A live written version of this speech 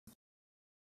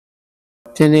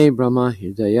Tene Brahma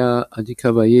Hridaya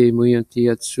Adhikavaye Muyanti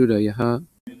Yatsurayaha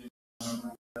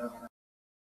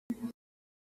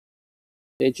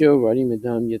Tejo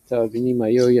Varimedam Yata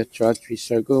Vinimayo Yatratri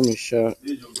Sargo Misha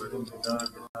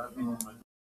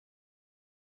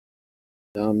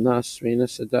Damna Srena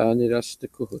Sada Nirasta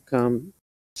Kuhakam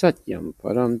Satyam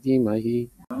Param Dhimahi.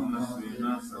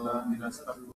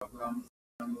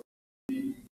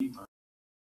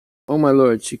 O my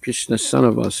Lord, Sri Krishna, son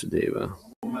of Vasudeva,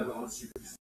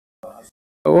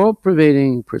 O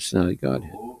all-pervading personality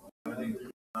Godhead,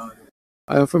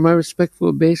 I offer my respectful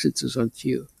obeisances unto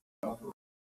you.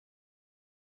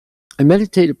 I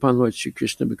meditate upon Lord Sri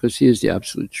Krishna because he is the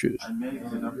absolute truth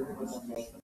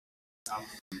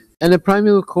and the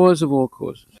primeval cause of all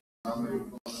causes,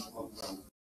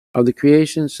 of the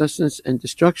creation, sustenance, and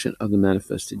destruction of the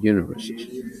manifested universes.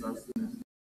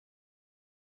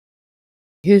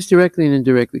 He is directly and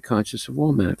indirectly conscious of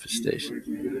all manifestations.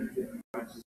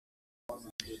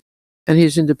 And he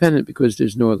is independent because there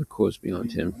is no other cause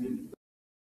beyond him.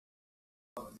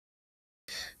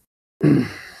 It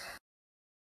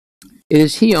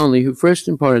is he only who first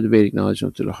imparted the Vedic knowledge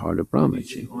onto the heart of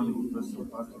Brahmaji,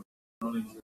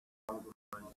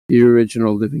 the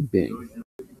original living being.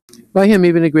 By him,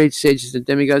 even the great sages and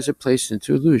demigods are placed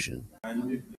into illusion,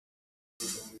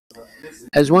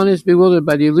 as one is bewildered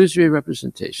by the illusory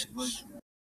representations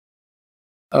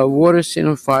of water seen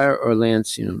on fire or land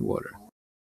seen on water.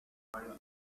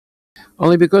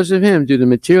 Only because of him do the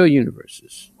material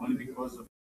universes,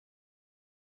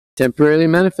 temporarily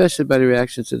manifested by the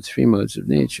reactions of the three modes of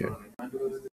nature,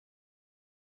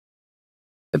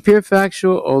 appear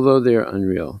factual, although they are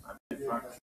unreal.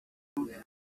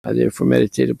 I therefore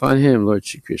meditate upon him, Lord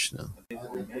Sri Krishna,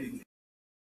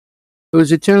 who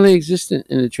is eternally existent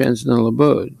in the transcendental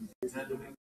abode,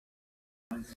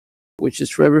 which is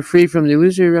forever free from the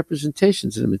illusory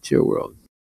representations of the material world.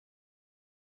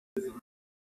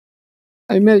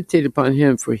 I meditate upon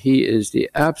him, for he is the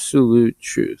absolute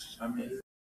truth.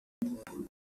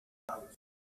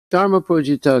 Dharma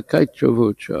Pujita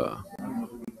Kaitravotcha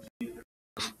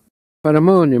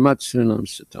Paramo Nimatsranam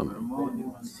Satam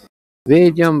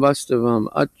Vedyam Vastavam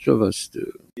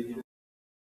Atravastu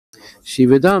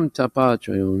Shivadam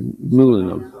Tapatrayon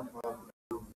Mulanam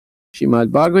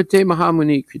Srimad Bhagavate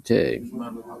Mahamuni Krite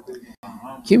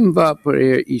Kimva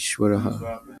Parer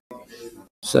Ishwaraha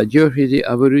Sadyorhidi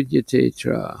Avarudyate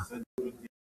Tra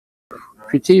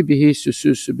Kriti Bihi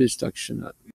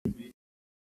Sususubhistakshanat.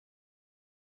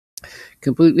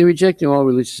 Completely rejecting all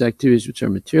religious activities which are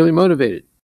materially motivated,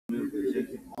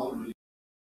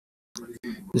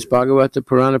 this Bhagavata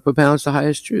Purana propounds the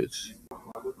highest truth,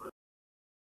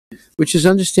 which is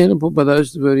understandable by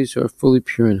those devotees who are fully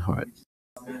pure in heart.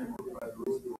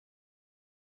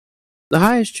 The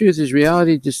highest truth is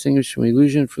reality distinguished from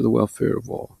illusion for the welfare of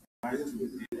all.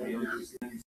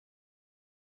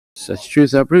 Such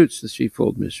truth uproots the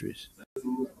threefold miseries.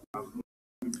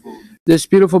 This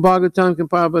beautiful Bhagavatam,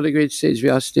 compiled by the great sage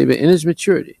Vyasadeva in his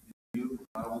maturity,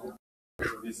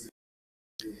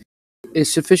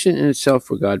 is sufficient in itself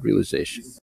for God realization.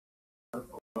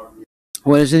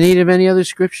 One is in need of any other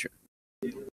scripture.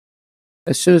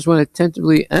 As soon as one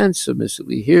attentively and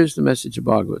submissively hears the message of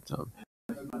Bhagavatam,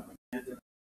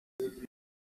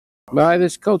 by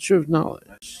this culture of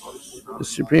knowledge, the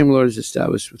Supreme Lord is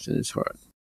established within his heart.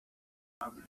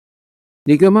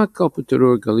 Nigama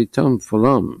kalpataror galitam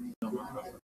phalam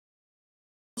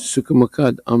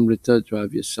Sukhamakad Amrita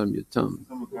Dravya Samyutam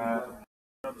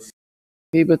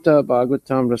Pibata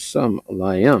Bhagavatam Rasam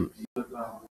Alayam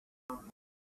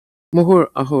Muhur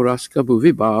Ahoraskabu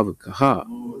Vibhavakaha.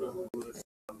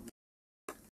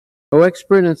 O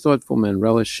expert and thoughtful men,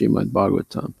 relish Srimad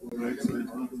Bhagavatam,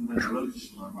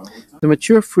 the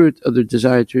mature fruit of the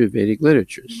desire to read Vedic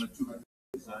literatures.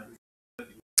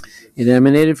 It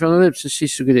emanated from the lips of Sri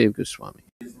Sukadeva Goswami.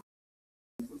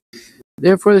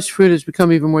 Therefore, this fruit has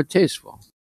become even more tasteful.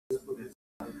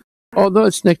 Although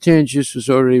its nectarian juice was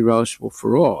already relishable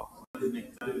for all,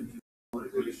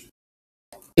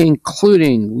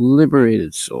 including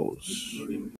liberated souls.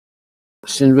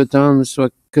 Sinvatam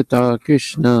Swakata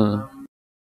Krishna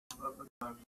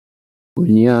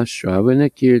Punya Shravana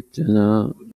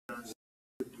Kirtana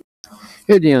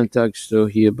Hridyantaksto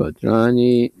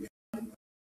Hiyabadrani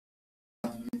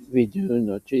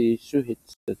Vidunoti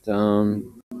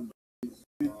Suhitsatam.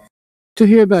 To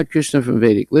hear about Krishna from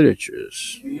Vedic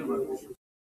literatures,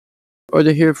 or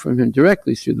to hear from him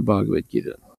directly through the Bhagavad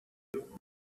Gita,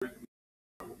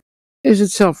 is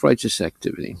itself righteous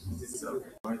activity.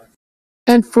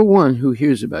 And for one who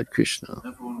hears about Krishna,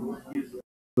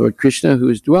 Lord Krishna, who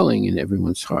is dwelling in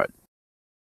everyone's heart,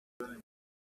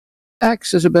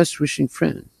 acts as a best-wishing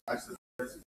friend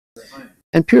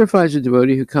and purifies a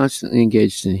devotee who constantly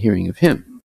engaged in hearing of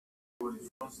him.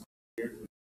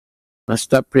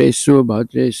 Astapresu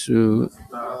bhadresu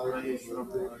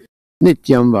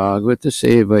nityam bhagavata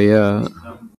sevaya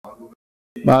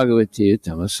bhagavati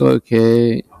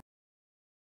tamasloke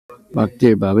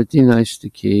bhaktir bhavati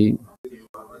naistaki.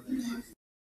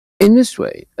 In this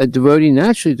way, a devotee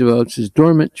naturally develops his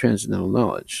dormant transcendental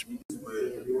knowledge.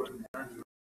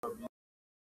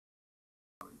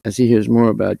 As he hears more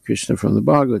about Krishna from the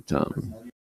Bhagavatam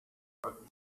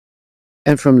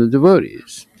and from the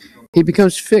devotees, he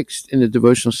becomes fixed in the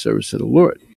devotional service of the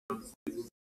Lord.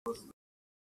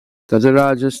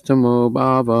 Tadarajastamo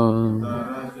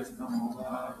bhava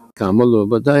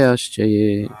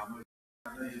kamalobhadayaschaye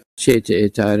cheta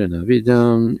etarana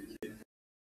vidam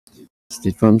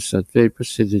stitvam sattve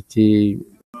prasiddhati.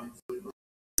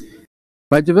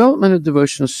 By development of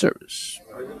devotional service,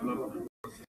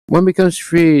 one becomes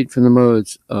freed from the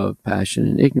modes of passion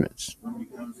and ignorance.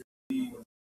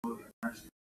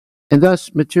 And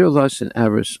thus, material lust and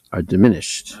avarice are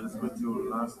diminished.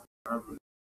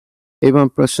 Evam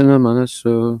prasana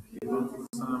manaso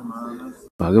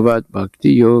bhagavat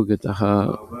bhakti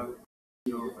yogataha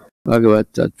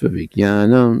bhagavat tattva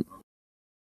vijnanam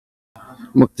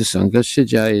mukta sanghasya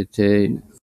jayate.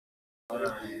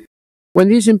 When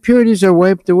these impurities are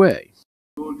wiped away,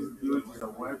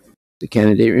 the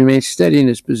candidate remains steady in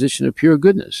his position of pure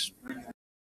goodness,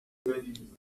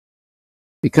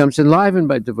 becomes enlivened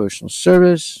by devotional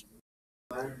service,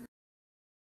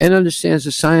 and understands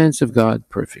the science of God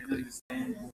perfectly.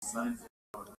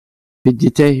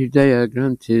 Vidyate hridaya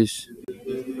grantis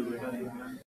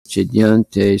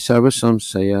chidyante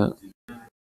sarvasamsaya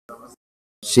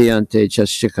siyante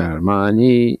chasya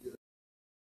karmani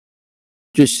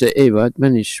drishya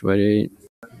evatmanishvare.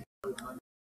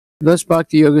 Thus,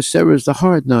 Bhakti Yoga severs the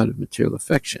hard knot of material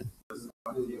affection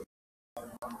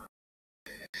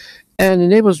and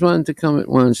enables one to come at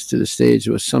once to the stage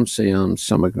of a samsayam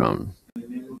samagram,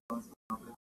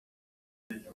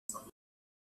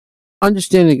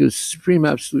 understanding of the supreme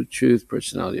absolute truth,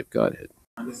 personality of Godhead.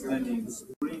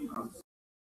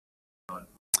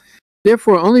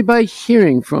 Therefore, only by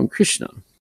hearing from Krishna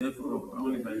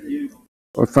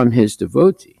or from his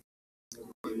devotee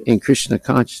in Krishna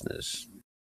consciousness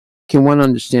can one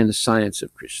understand the science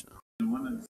of Krishna.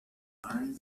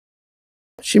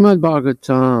 Srimad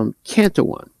Bhagvatam, Canto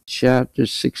 1, Chapter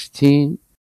 16,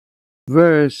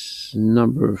 verse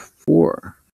number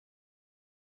 4.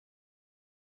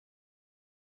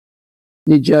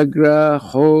 Nijagra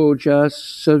hoja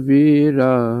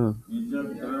savira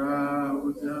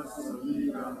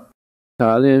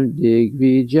kalim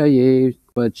digvijaye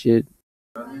kvachit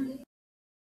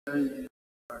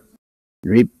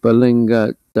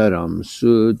Ripalinga taram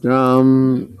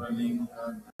sudram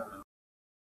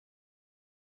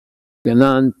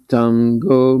ganantam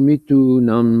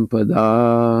gomitunam pada.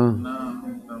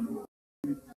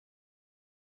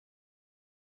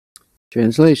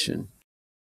 Translation.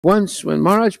 Once, when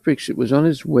Maharaj Parikshit was on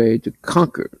his way to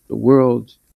conquer the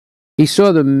world, he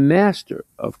saw the master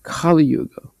of Kali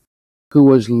Yuga, who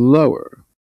was lower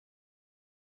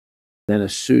than a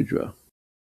Sudra,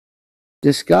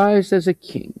 disguised as a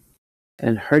king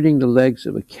and herding the legs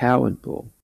of a cow and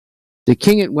bull. The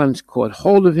king at once caught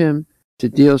hold of him to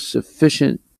deal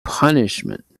sufficient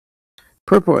punishment.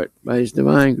 Purport by His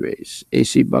Divine Grace,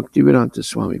 A.C. Bhaktivedanta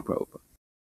Swami Prabhupada.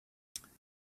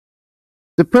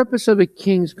 The purpose of a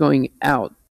king's going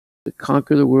out to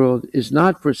conquer the world is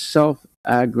not for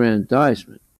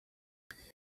self-aggrandizement.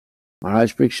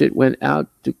 Maharaj Parikshit went out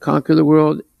to conquer the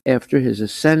world after his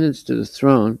ascendance to the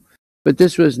throne, but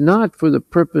this was not for the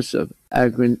purpose of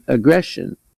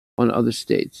aggression on other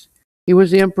states. He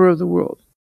was the emperor of the world,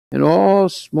 and all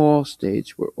small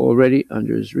states were already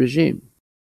under his regime.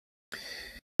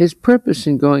 His purpose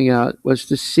in going out was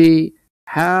to see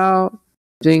how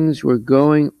things were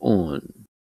going on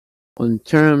in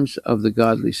terms of the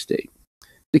godly state.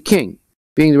 The king,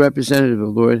 being the representative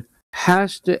of the Lord,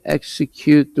 has to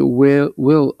execute the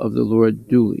will of the Lord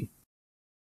duly.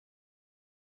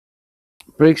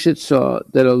 Parikshit saw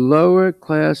that a lower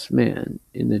class man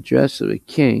in the dress of a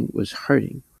king was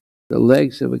herding the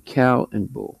legs of a cow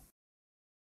and bull.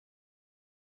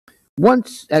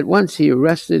 At once he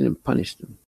arrested and punished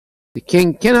him. The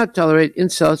king cannot tolerate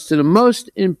insults to the most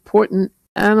important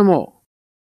animal,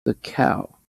 the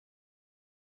cow.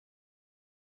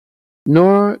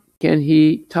 Nor can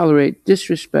he tolerate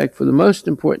disrespect for the most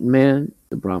important man,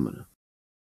 the Brahmana.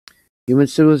 Human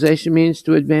civilization means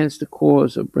to advance the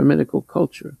cause of Brahminical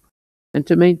culture and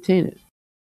to maintain it.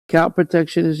 Cow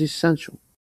protection is essential.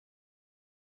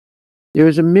 There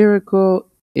is a miracle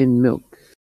in milk,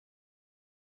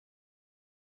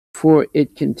 for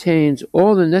it contains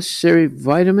all the necessary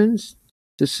vitamins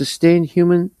to sustain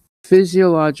human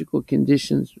physiological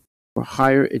conditions for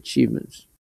higher achievements.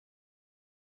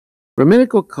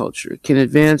 Brahminical culture can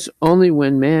advance only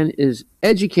when man is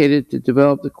educated to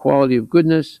develop the quality of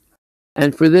goodness,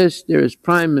 and for this there is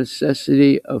prime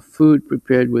necessity of food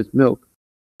prepared with milk,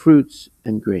 fruits,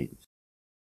 and grains.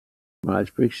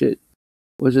 Maharaj Pariksit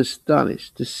was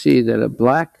astonished to see that a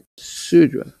black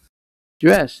Sudra,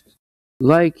 dressed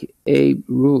like a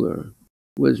ruler,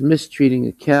 was mistreating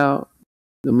a cow,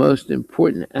 the most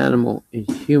important animal in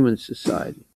human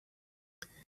society.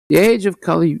 The age of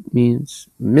Kali means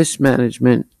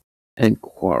mismanagement and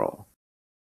quarrel.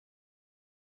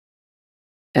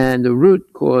 And the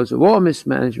root cause of all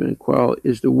mismanagement and quarrel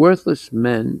is the worthless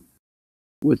men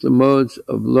with the modes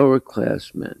of lower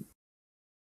class men,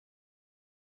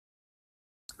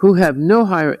 who have no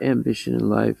higher ambition in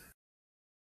life,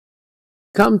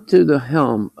 come to the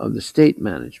helm of the state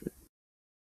management.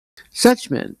 Such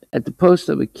men, at the post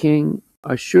of a king,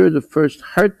 are sure to first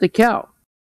hurt the cow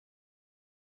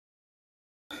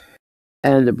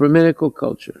and the Brahminical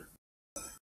culture,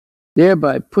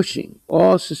 thereby pushing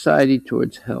all society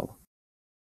towards hell.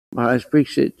 Maharaj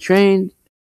Pariksit, trained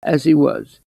as he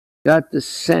was, got the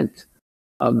scent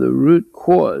of the root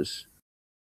cause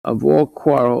of all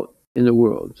quarrel in the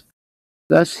world.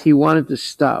 Thus, he wanted to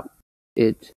stop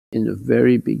it in the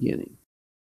very beginning.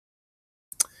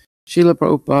 Srila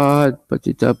Prabhupada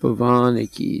Patita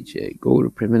Pavan Ki Jai, Gaura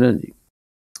Premanandi.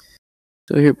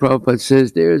 So here Prabhupada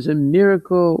says there is a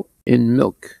miracle in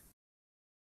milk.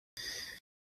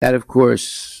 That, of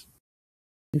course,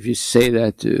 if you say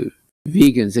that to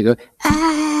vegans, they go,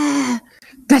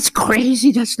 that's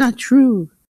crazy, that's not true.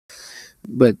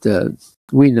 But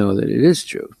we know that it is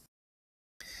true.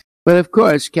 But of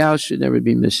course, cows should never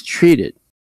be mistreated.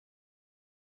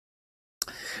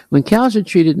 When cows are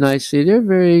treated nicely, they're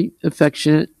very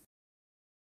affectionate.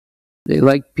 They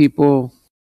like people.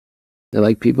 They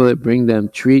like people that bring them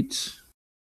treats.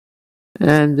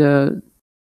 And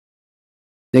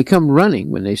they come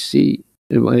running when they see,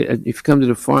 if you come to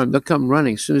the farm, they'll come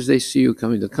running. As soon as they see you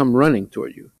coming, they'll come running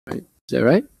toward you. Right? Is that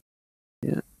right?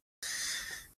 Yeah.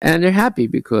 And they're happy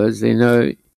because they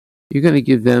know you're going to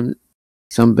give them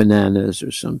some bananas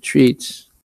or some treats.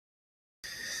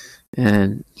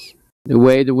 And the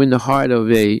way to win the heart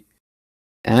of a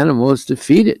animal is to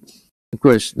feed it. Of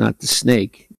course, not the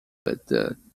snake, but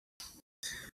the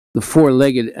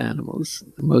four-legged animals.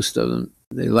 Most of them,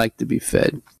 they like to be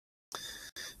fed.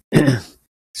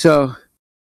 So,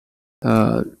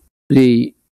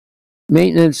 the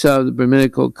maintenance of the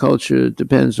Brahminical culture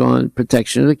depends on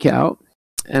protection of the cow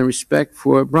and respect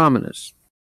for brahmanas.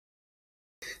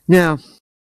 Now,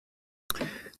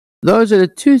 those are the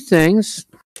two things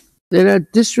that are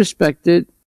disrespected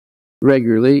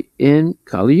regularly in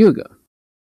Kali Yuga.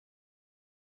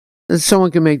 And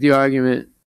someone can make the argument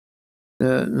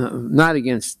not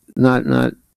against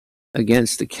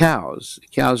the cows. The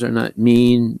cows are not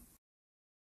mean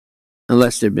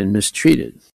unless they've been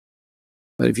mistreated.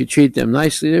 But if you treat them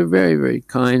nicely, they're very, very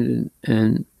kind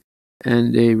and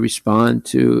they respond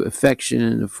to affection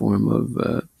in the form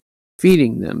of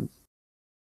feeding them.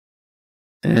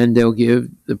 And they'll give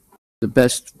the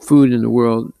best food in the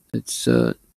world. It's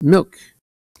milk,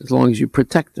 as long as you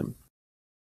protect them.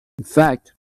 In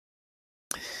fact,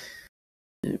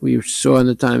 we saw in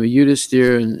the time of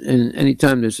Yudhisthira, and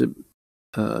anytime there's a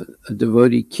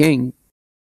devotee king,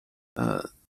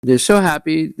 they're so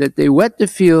happy that they wet the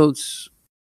fields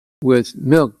with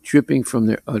milk dripping from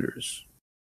their udders.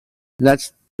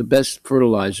 That's the best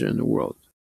fertilizer in the world.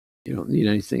 You don't need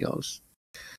anything else.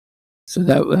 So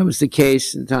that was the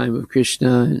case in the time of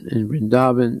Krishna in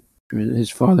Vrindavan. His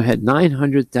father had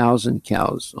 900,000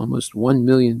 cows, almost 1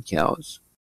 million cows.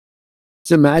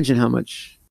 Just imagine how many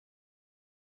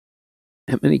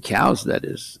cows that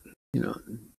is. You know,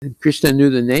 and Krishna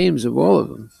knew the names of all of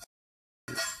them.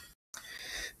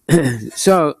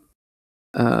 So,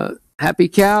 happy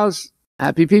cows,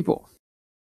 happy people.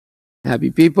 Happy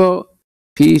people,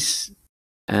 peace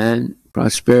and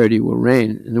prosperity will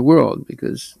reign in the world,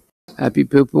 because happy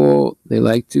people, they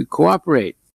like to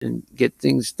cooperate and get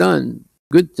things done,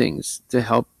 good things, to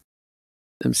help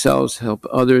themselves, help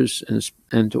others,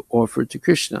 and to offer to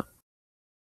Krishna.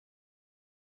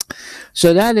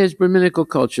 So that is Brahminical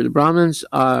culture. The Brahmins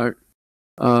are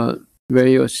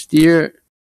very austere,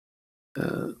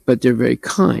 but they're very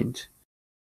kind.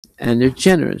 And they're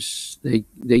generous.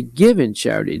 They give in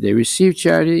charity. They receive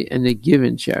charity and they give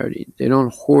in charity. They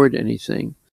don't hoard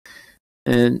anything.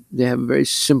 And they have a very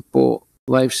simple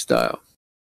lifestyle.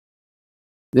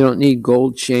 They don't need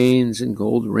gold chains and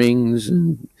gold rings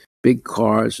and big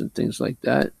cars and things like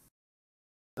that.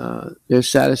 They're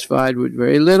satisfied with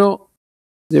very little.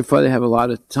 Therefore, they have a lot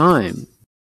of time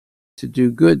to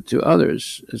do good to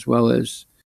others, as well as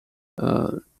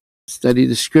study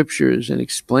the scriptures and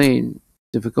explain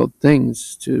difficult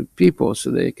things to people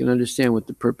so they can understand what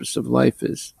the purpose of life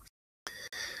is.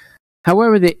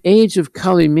 However, the age of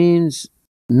Kali means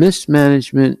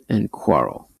mismanagement and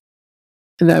quarrel.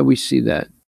 And that we see that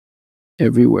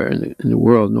everywhere in the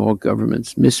world, in all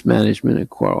governments, mismanagement and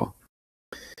quarrel.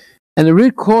 And the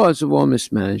root cause of all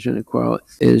mismanagement and quarrel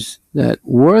is that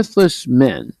worthless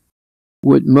men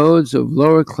with modes of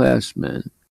lower class men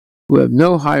who have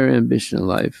no higher ambition in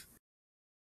life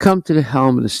come to the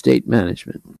helm of the state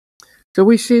management. So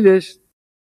we see this,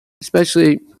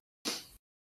 especially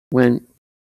when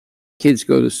kids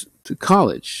go to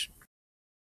college.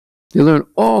 They learn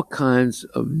all kinds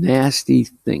of nasty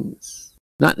things.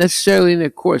 Not necessarily in their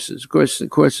courses. Of course, the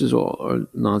courses are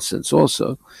nonsense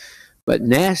also. But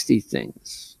nasty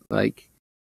things like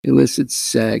illicit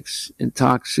sex,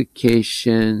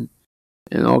 intoxication,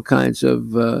 and all kinds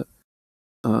of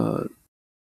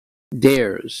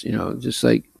dares. Just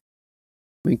like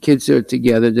when kids are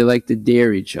together, they like to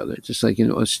dare each other. Just like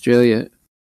in Australia,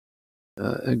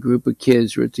 a group of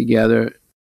kids were together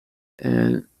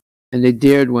and they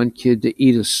dared one kid to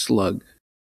eat a slug.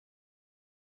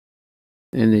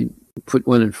 And they put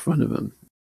one in front of him.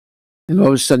 And all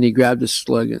of a sudden he grabbed a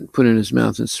slug and put it in his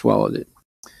mouth and swallowed it.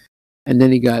 And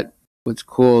then he got what's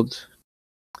called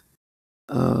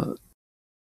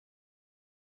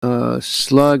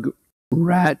slug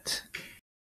rat,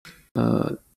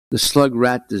 the slug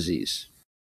rat disease.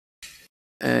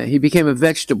 He became a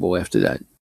vegetable after that,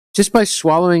 just by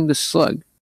swallowing the slug.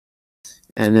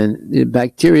 And then the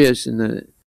bacteria in the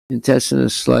intestine of the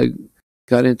slug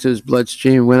got into his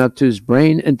bloodstream, went up to his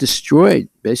brain, and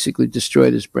basically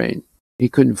destroyed his brain. He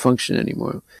couldn't function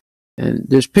anymore. And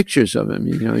there's pictures of him.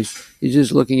 He's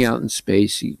just looking out in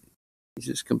space. He's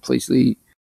just completely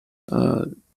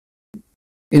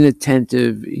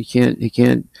inattentive. He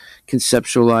can't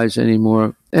conceptualize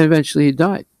anymore. And eventually he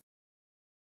died.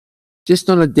 Just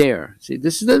on a dare. See,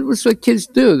 this is what kids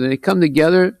do. They come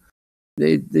together.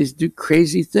 They do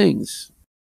crazy things.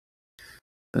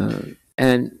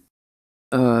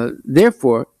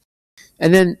 Therefore,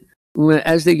 and then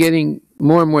as they're getting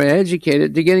more and more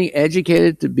educated, they're getting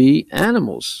educated to be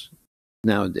animals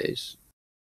nowadays.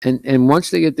 And once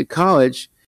they get to college,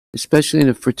 especially in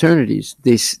the fraternities,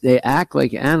 they act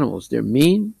like animals. They're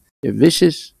mean, they're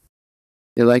vicious,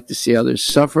 they like to see others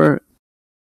suffer,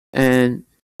 and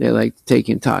they like to take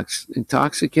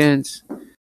intoxicants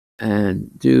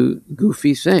and do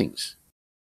goofy things.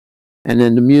 And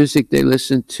then the music they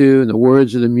listen to and the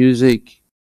words of the music,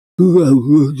 like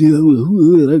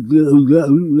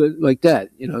that,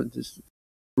 just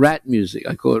rat music.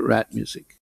 I call it rat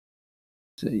music.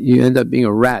 So you end up being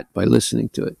a rat by listening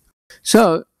to it.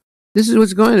 So this is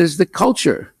what's going on. This is the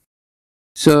culture.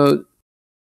 So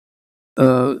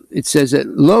it says that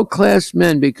low-class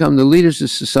men become the leaders of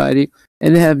society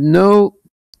and they have no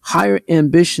higher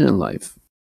ambition in life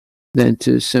than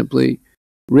to simply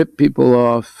rip people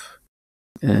off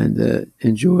and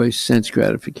enjoy sense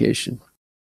gratification.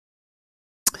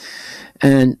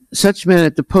 And such men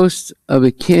at the post of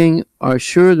a king are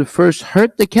sure to first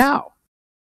hurt the cow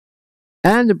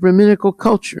and the Brahminical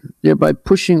culture, thereby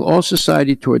pushing all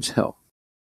society towards hell.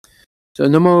 So,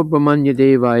 Namo Brahmanya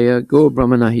Devaya, Go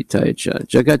Brahmanahitaya Cha,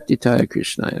 Jagatitaya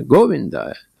Krishnaya,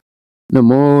 Govindaya,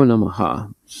 Namo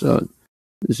Namaha. So,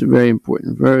 this is a very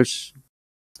important verse.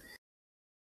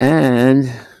 And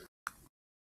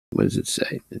what does it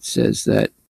say? It says that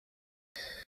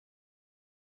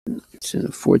it's in the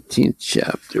 14th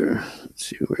chapter. Let's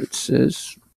see where it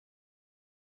says.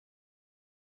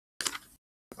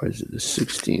 Or is it the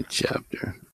 16th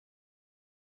chapter?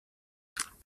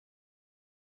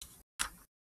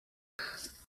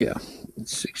 Yeah,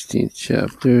 16th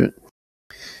chapter.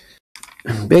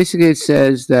 Basically, it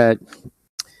says that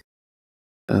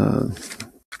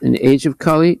in the age of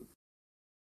Kali,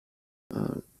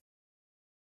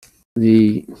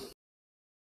 the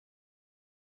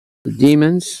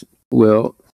demons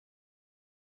will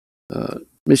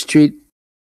mistreat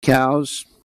cows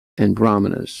and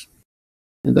brahmanas,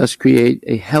 and thus create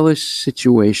a hellish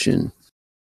situation,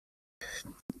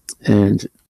 and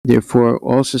therefore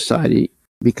all society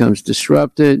becomes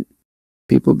disrupted,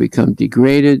 people become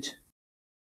degraded,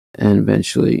 and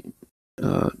eventually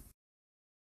there's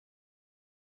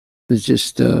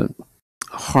just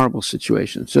a horrible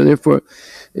situation. So therefore,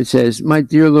 it says, "My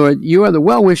dear Lord, you are the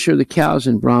well-wisher of the cows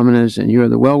and brahmanas, and you are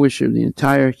the well-wisher of the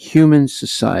entire human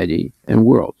society and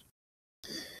world."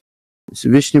 It's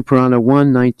Vishnu Purana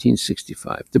 1,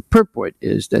 1965. The purport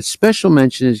is that special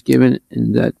mention is given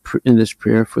in this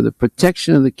prayer for the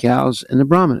protection of the cows and the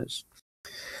brahmanas.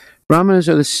 Brahmanas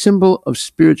are the symbol of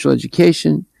spiritual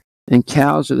education, and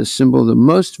cows are the symbol of the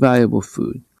most valuable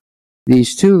food.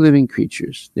 These two living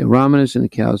creatures, the brahmanas and the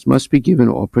cows, must be given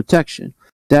all protection.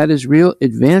 That is real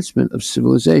advancement of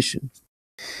civilization.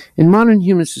 In modern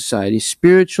human society,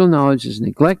 spiritual knowledge is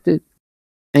neglected,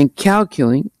 and cow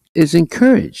killing is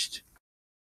encouraged.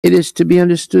 It is to be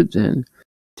understood, then,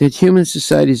 that human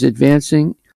society is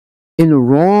advancing in the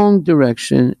wrong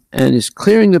direction and is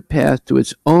clearing the path to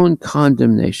its own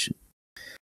condemnation.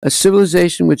 A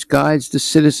civilization which guides the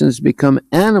citizens to become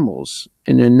animals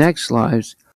in their next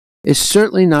lives is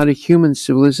certainly not a human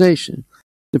civilization.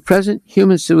 The present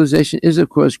human civilization is, of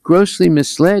course, grossly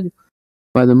misled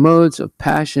by the modes of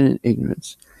passion and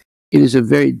ignorance. It is a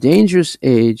very dangerous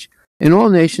age, and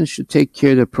all nations should take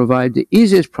care to provide the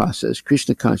easiest process,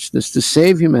 Krishna consciousness, to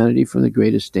save humanity from the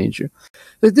greatest danger.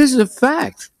 But this is a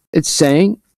fact. It's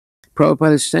saying,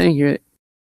 Prabhupada is saying here,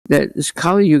 that this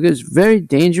Kali Yuga is a very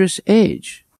dangerous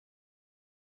age.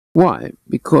 Why?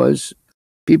 Because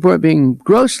people are being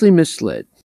grossly misled,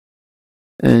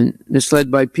 and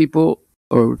misled by people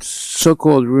or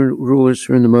so-called rulers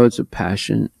who are in the modes of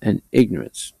passion and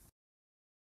ignorance.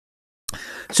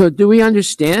 So do we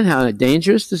understand how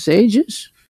dangerous this age is?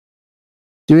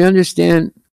 Do we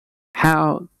understand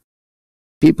how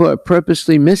people are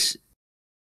purposely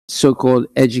so-called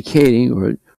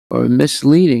educating or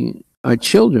misleading our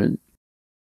children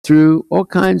through all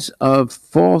kinds of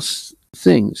false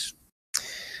things?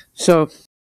 So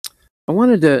I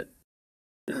wanted to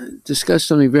discuss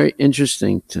something very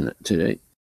interesting today.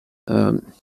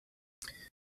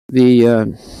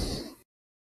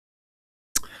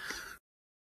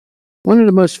 One of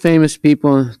the most famous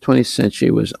people in the 20th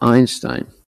century was Einstein.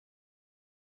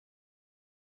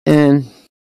 And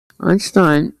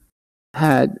Einstein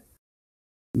had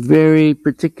a very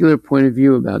particular point of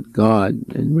view about God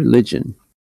and religion.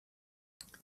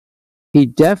 He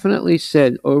definitely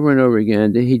said over and over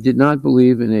again that he did not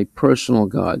believe in a personal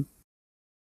God.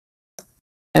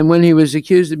 And when he was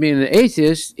accused of being an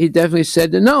atheist, he definitely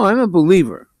said that, no, I'm a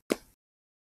believer.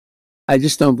 I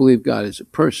just don't believe God is a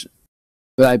person.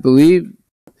 But I believe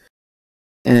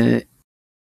in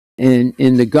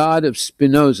the God of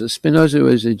Spinoza. Spinoza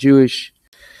was a Jewish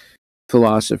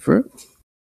philosopher,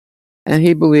 and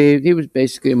he was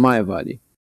basically a Mayavadi.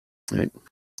 Right?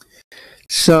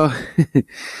 So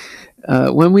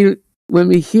when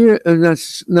we hear,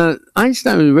 now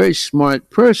Einstein was a very smart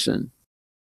person,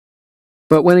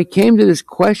 but when it came to this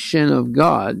question of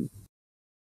God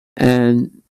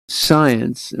and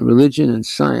science, religion and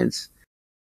science,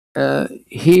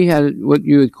 he had what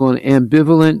you would call an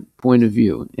ambivalent point of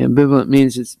view. Ambivalent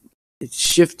means it's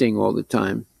shifting all the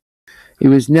time. He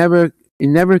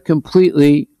never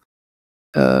completely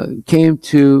came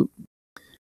to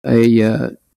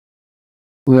a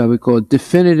what I would call a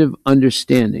definitive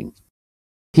understanding.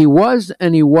 He was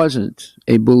and he wasn't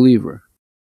a believer.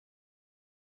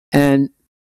 And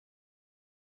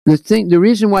the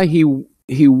reason why he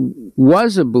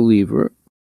was a believer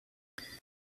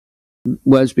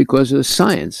was because of the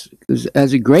science. Because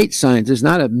as a great scientist,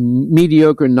 not a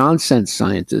mediocre nonsense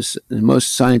scientist, and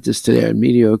most scientists today are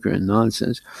mediocre and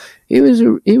nonsense. He was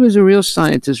a real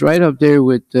scientist, right up there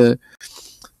with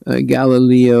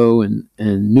Galileo and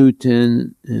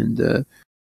Newton and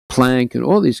Planck and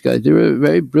all these guys. They were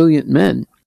very brilliant men.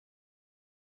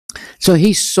 So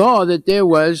he saw that there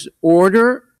was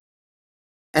order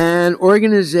and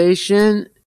organization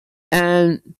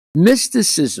and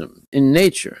mysticism in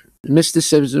nature.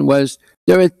 Mysticism was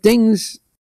there are things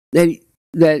that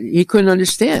he couldn't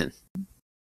understand,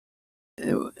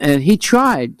 and he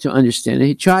tried to understand it.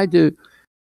 He tried to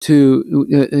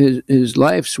his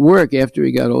life's work after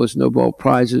he got all his Nobel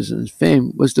prizes and his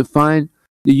fame was to find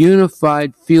the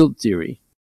unified field theory,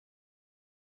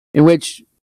 in which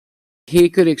he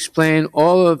could explain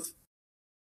all of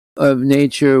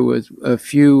nature with a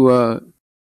few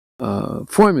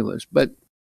formulas, but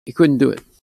he couldn't do it.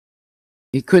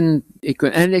 He couldn't,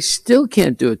 and they still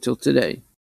can't do it till today.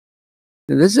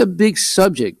 Now, this is a big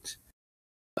subject,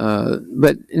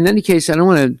 but in any case, I don't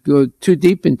want to go too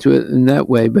deep into it in that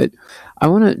way, but I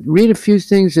want to read a few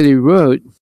things that he wrote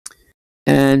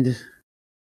and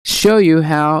show you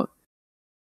how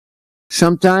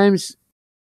sometimes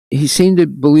he seemed to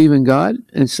believe in God,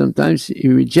 and sometimes he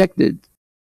rejected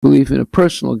belief in a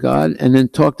personal God, and then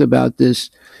talked about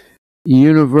this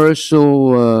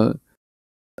universal,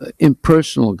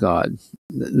 impersonal God.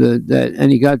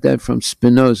 And he got that from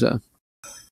Spinoza.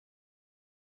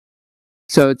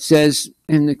 So it says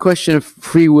in the question of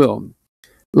free will,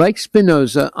 like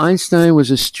Spinoza, Einstein was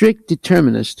a strict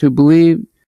determinist who believed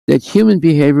that human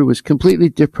behavior was completely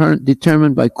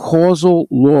determined by causal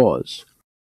laws.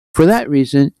 For that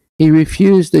reason, he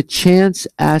refused the chance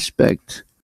aspect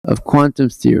of quantum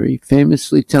theory,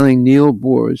 famously telling Niels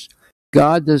Bohr,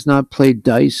 God does not play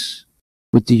dice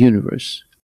with the universe.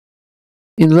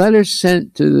 In letters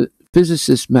sent to the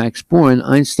physicist Max Born,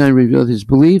 Einstein revealed his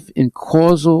belief in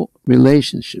causal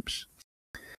relationships.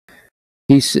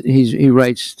 He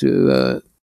writes to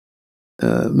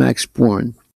Max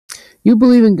Born, you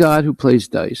believe in God who plays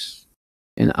dice,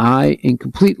 and I in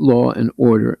complete law and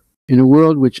order in a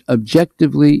world which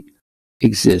objectively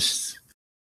exists,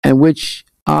 and which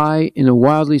I, in a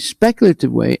wildly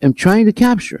speculative way, am trying to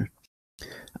capture.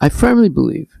 I firmly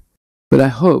believe, but I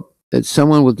hope that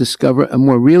someone will discover a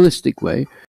more realistic way,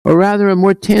 or rather a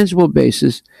more tangible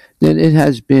basis than it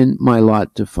has been my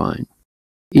lot to find.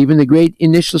 Even the great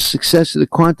initial success of the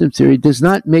quantum theory does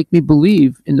not make me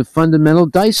believe in the fundamental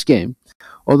dice game,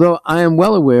 although I am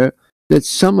well aware that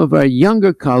some of our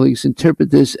younger colleagues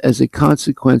interpret this as a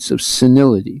consequence of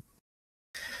senility.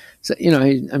 So,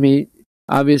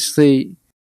 obviously,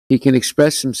 he can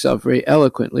express himself very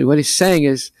eloquently. What he's saying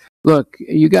is, look,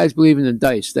 you guys believe in the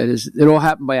dice. That is, it all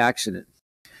happened by accident.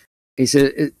 He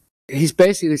said, he's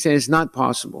basically saying it's not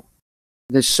possible.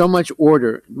 There's so much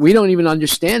order. We don't even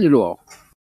understand it all,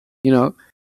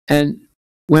 And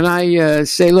when I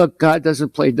say, look, God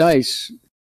doesn't play dice,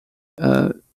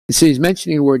 so he's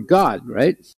mentioning the word God,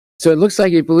 right? So it looks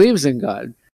like he believes in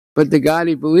God, but the God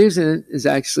he believes in is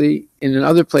actually, in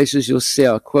other places you'll see,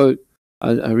 I'll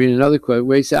read another quote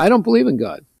where he said, I don't believe in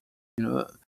God.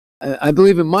 I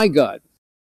believe in my God.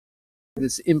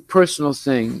 This impersonal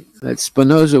thing that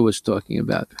Spinoza was talking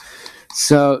about.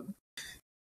 So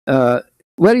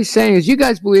what he's saying is, you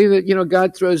guys believe that,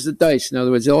 God throws the dice. In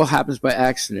other words, it all happens by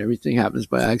accident. Everything happens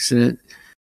by accident.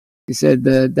 He said,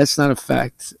 that's not a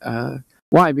fact.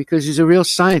 Why? Because he's a real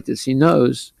scientist. He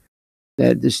knows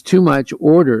that there's too much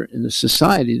order in the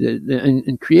society,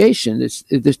 in creation.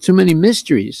 There's too many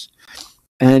mysteries.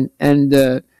 And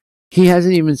he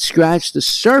hasn't even scratched the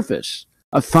surface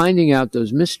of finding out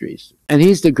those mysteries. And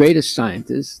he's the greatest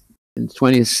scientist in the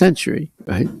 20th century,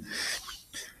 right?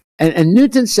 And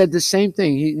Newton said the same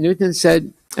thing. Newton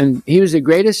said, and he was the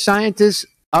greatest scientist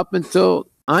up until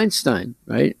Einstein,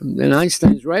 right? And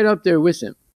Einstein's right up there with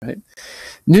him, right?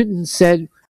 Newton said,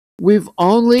 we've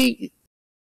only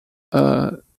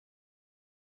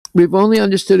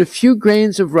understood a few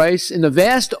grains of rice in the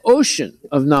vast ocean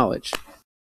of knowledge.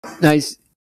 Now, he's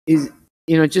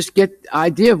just get the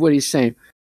idea of what he's saying.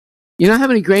 You know how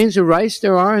many grains of rice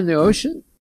there are in the ocean?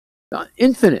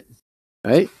 Infinite,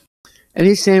 right? And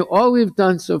he's saying all we've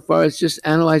done so far is just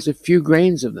analyze a few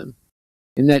grains of them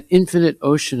in that infinite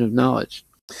ocean of knowledge.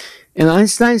 And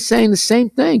Einstein's saying the same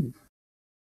thing.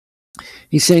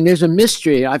 He's saying there's a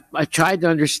mystery. I tried to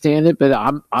understand it, but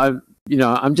I'm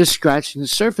just scratching the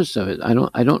surface of it.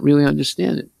 I don't really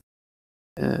understand it.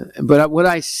 But what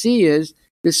I see is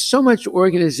there's so much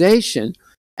organization,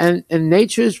 and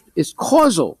nature is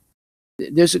causal.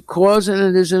 There's a cause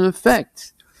and there's an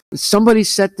effect. Somebody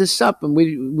set this up, and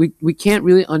we can't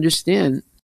really understand,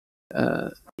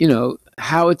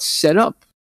 how it's set up.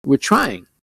 We're trying.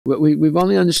 We've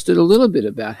only understood a little bit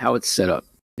about how it's set up,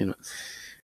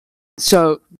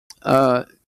 So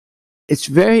it's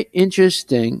very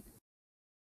interesting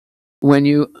when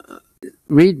you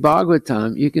read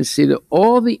Bhagvatam. You can see that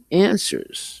all the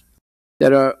answers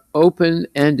that are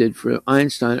open-ended for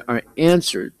Einstein are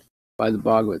answered by the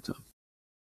Bhagvatam.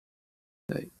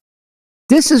 Okay.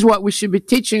 This is what we should be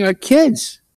teaching our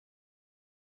kids.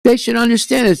 They should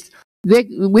understand it.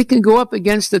 We can go up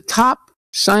against the top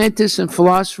scientists and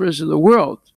philosophers of the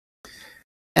world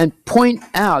and point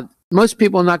out. Most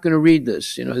people are not going to read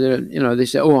this. They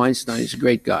say, "Oh, Einstein is a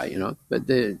great guy," but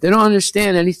they don't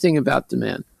understand anything about the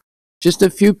man. Just a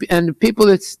few, and the people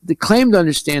that claim to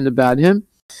understand about him,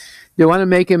 they want to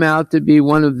make him out to be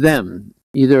one of them,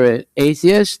 either an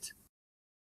atheist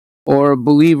or a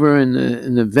believer in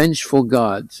the vengeful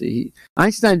God. See,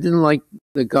 Einstein didn't like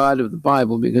the God of the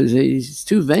Bible because he's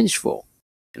too vengeful.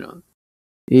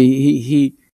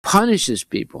 He punishes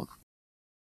people.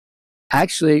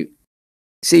 Actually,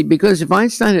 see, because if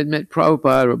Einstein had met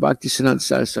Prabhupada or Bhaktisiddhanta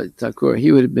Saraswati Thakur,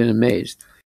 he would have been amazed.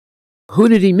 Who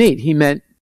did he meet? He met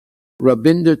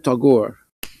Rabindranath Tagore,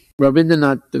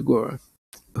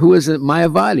 who was a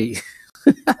Mayavadi.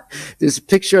 There's a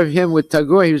picture of him with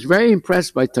Tagore. He was very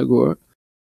impressed by Tagore.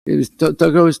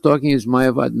 Tagore was talking his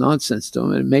Mayavad nonsense to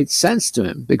him, and it made sense to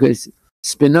him because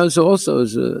Spinoza also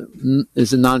is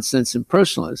a nonsense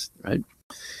impersonalist, right?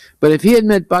 But if he had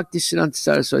met Bhaktisiddhanta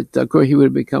Saraswati Thakur, he would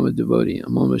have become a devotee.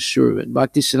 I'm almost sure of it.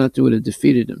 Bhaktisiddhanta would have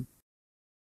defeated him,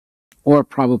 or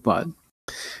Prabhupada.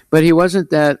 But he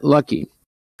wasn't that lucky.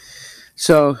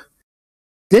 So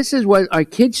this is what our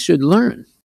kids should learn.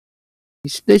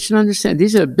 They should understand.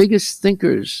 These are the biggest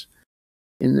thinkers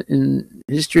in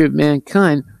the history of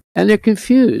mankind, and they're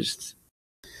confused.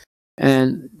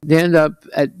 And they end up,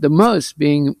 at the most,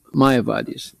 being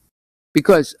Mayavadis.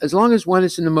 Because as long as one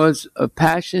is in the modes of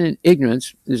passion and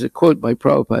ignorance, there's a quote by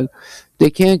Prabhupada, they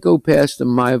can't go past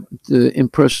the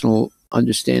impersonal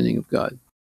understanding of God.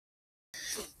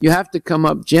 You have to come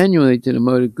up genuinely to the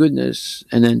mode of goodness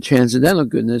and then transcendental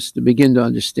goodness to begin to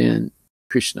understand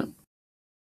Krishna.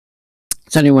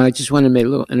 So anyway, I just want to make a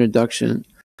little introduction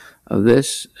of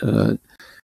this.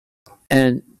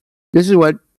 And this is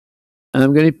what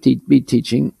I'm going to be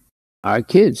teaching our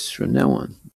kids from now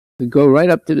on. We go right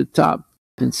up to the top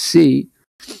and see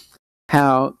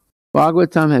how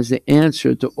Bhagavatam has the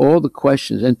answer to all the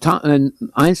questions. And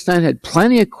Einstein had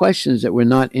plenty of questions that were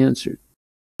not answered.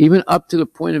 Even up to the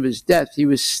point of his death, he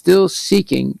was still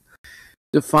seeking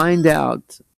to find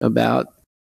out about,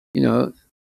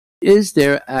 is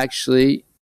there actually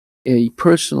a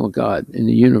personal God in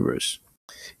the universe?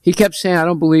 He kept saying, I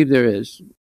don't believe there is.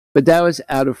 But that was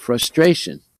out of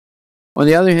frustration. On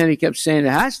the other hand, he kept saying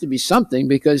there has to be something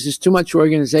because there's too much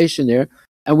organization there,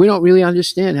 and we don't really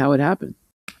understand how it happened.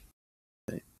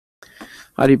 Okay.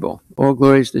 Haribol. All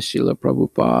glories to Srila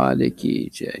Prabhupada Ki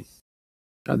Jai.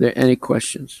 Are there any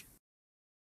questions?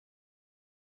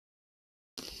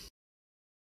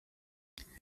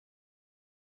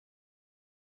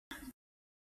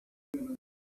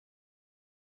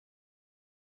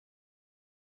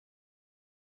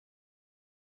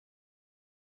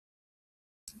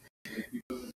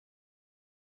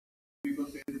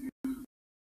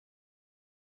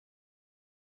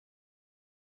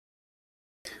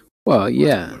 Well,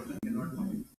 yeah.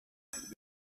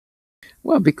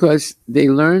 Well, because they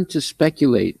learn to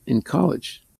speculate in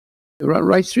college.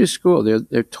 Right through school,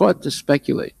 they're taught to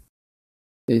speculate.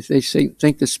 They think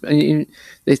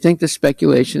the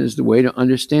speculation is the way to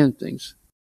understand things.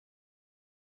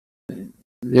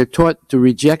 They're taught to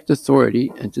reject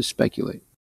authority and to speculate.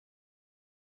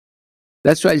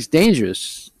 That's why it's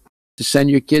dangerous to send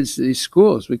your kids to these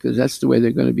schools, because that's the way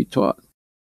they're going to be taught.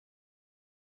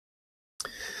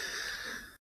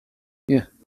 Yeah.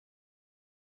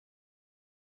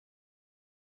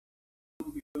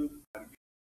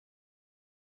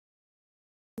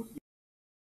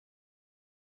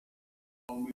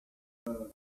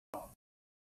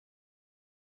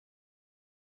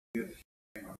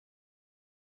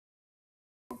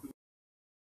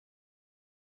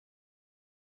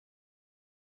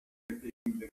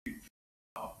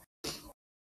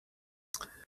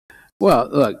 Well,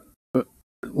 look,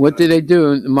 what do they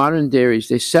do in modern dairies?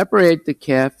 They separate the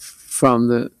calf from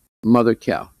the mother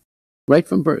cow, right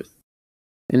from birth.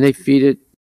 And they feed it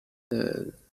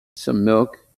some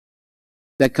milk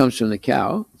that comes from the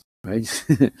cow, right?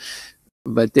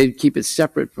 But they keep it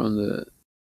separate from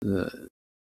the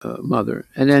mother.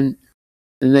 And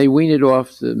they wean it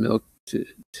off the milk to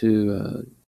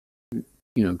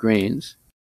grains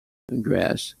and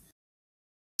grass.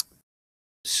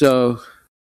 So,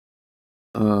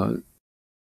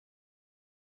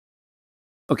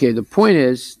 okay, the point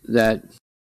is that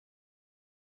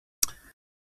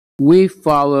we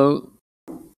follow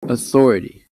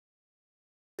authority.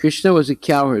 Krishna was a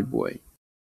cowherd boy.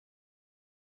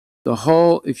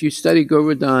 If you study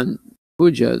Govardhan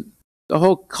Puja, the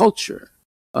whole culture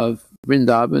of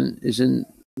Vrindavan is in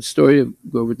the story of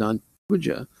Govardhan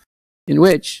Puja, in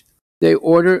which they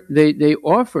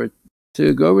offer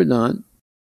to Govardhan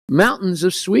mountains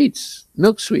of sweets,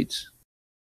 milk sweets,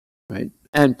 right?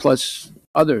 And plus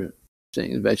other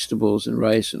things, vegetables and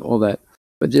rice and all that.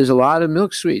 But there's a lot of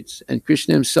milk sweets, and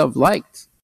Krishna himself liked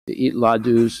to eat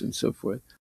ladus and so forth.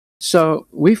 So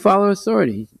we follow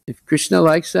authority. If Krishna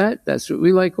likes that, that's what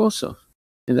we like also,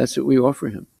 and that's what we offer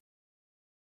him.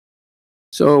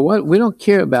 So we don't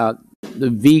care about the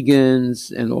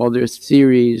vegans and all their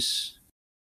theories,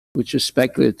 which are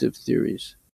speculative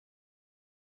theories.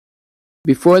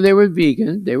 Before they were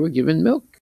vegan, they were given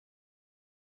milk,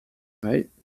 right?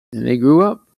 And they grew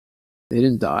up. They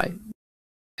didn't die.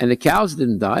 And the cows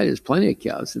didn't die. There's plenty of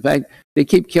cows. In fact, they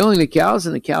keep killing the cows,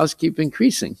 and the cows keep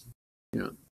increasing.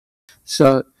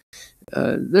 So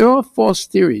they're all false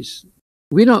theories.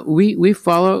 We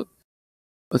follow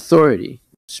authority,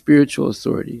 spiritual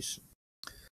authorities.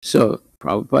 So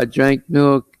Prabhupada drank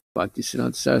milk,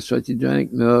 Bhaktisiddhanta Saraswati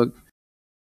drank milk.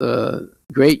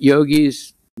 Great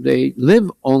yogis, they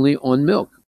live only on milk.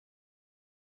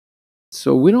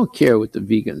 So we don't care what the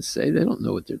vegans say. They don't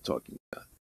know what they're talking about.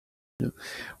 You know?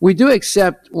 We do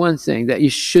accept one thing, that you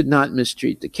should not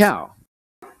mistreat the cow.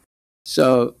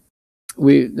 So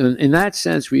in that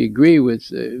sense, we agree with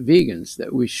vegans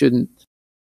that we shouldn't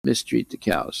mistreat the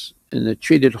cows. And they're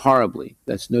treated horribly.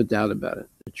 That's no doubt about it.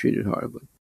 They're treated horribly.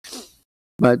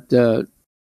 But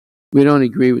we don't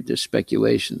agree with their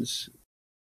speculations.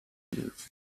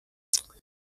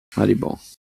 Haribol.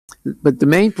 But the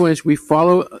main point is we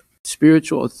follow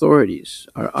spiritual authorities,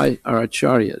 our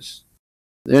acharyas.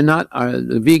 The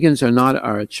vegans are not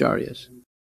our acharyas.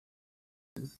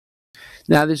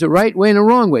 Now, there's a right way and a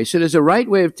wrong way. So there's a right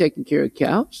way of taking care of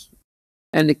cows.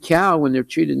 And the cow, when they're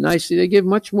treated nicely, they give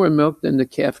much more milk than the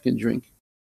calf can drink.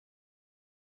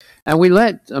 And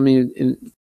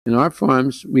in our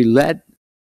farms, we let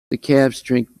the calves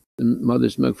drink the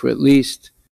mother's milk for at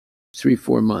least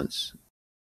 3-4 months.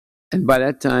 And by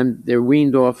that time, they're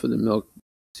weaned off of the milk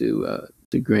to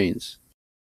grains.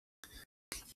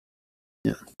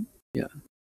 Yeah.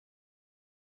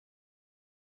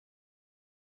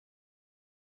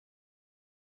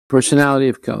 Personality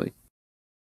of Kali.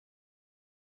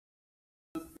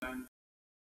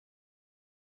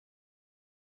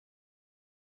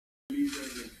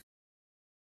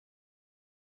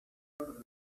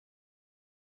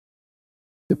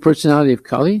 The personality of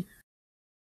Kali?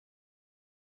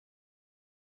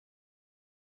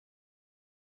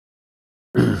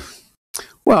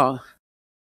 Well,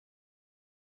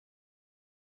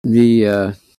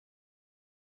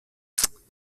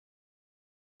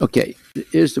 okay,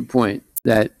 here's the point,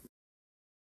 that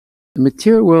the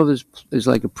material world is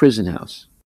like a prison house,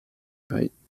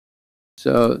 right?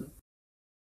 So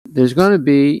there's going to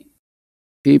be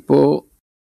people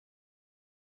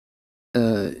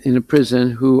in a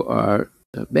prison who are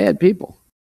bad people.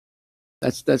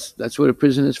 That's what a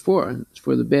prison is for. It's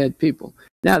for the bad people.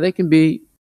 Now they can be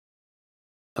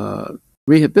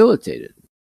rehabilitated,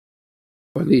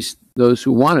 or at least those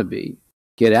who want to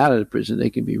get out of the prison, they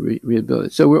can be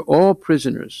rehabilitated. So we're all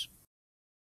prisoners.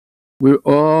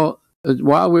 While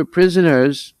we're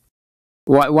prisoners,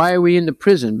 why are we in the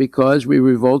prison? Because we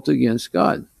revolt against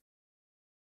God.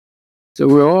 So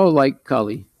we're all like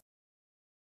Kali.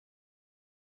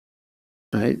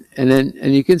 Right?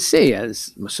 And you can see,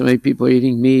 as so many people are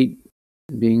eating meat,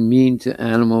 being mean to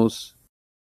animals,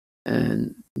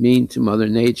 and mean to Mother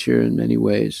Nature in many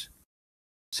ways.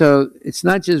 So it's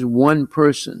not just one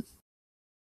person.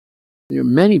 There are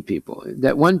many people.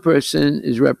 That one person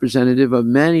is representative of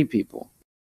many people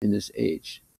in this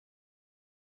age.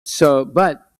 So,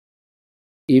 but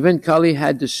even Kali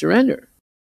had to surrender.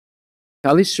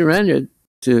 Kali surrendered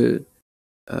to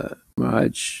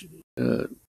Maharaj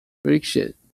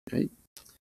Parikshit, right?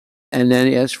 And then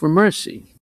he asked for mercy.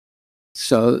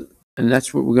 So, and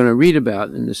that's what we're going to read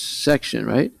about in this section,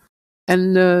 right?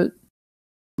 And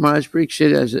Maharaj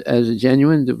Parikshit, as a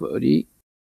genuine devotee,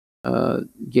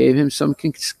 gave him some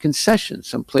concession,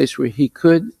 some place where he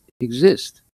could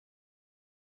exist.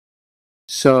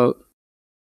 So,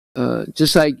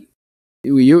 just like,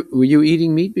 were you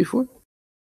eating meat before?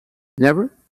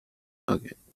 Never?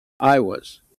 Okay. I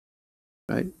was,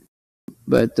 right?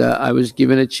 But I was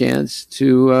given a chance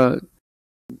to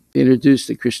introduce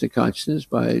the Krishna consciousness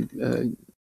by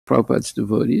Prabhupada's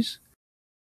devotees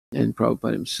and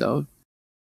Prabhupada himself.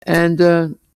 And,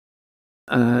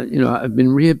 I've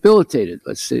been rehabilitated,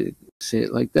 let's say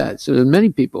it like that. So there are many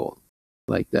people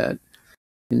like that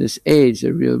in this age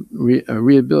that are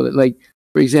rehabilitated. Like,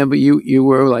 for example, you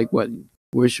were like what,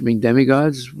 worshiping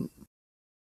demigods?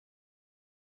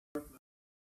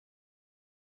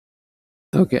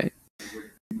 Okay.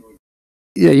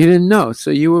 Yeah, you didn't know. So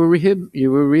you were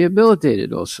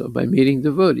rehabilitated also by meeting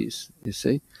devotees, you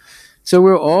see. So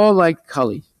we're all like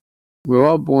Kali. We're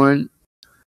all born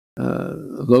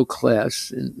low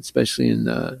class, especially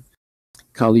in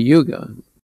Kali Yuga,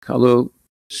 Kalu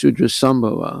Sudra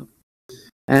Sambhava.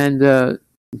 And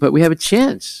but we have a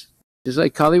chance. Just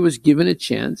like Kali was given a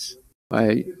chance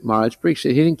by Maharaj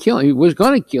Parikshit. He didn't kill him. He was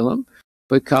going to kill him,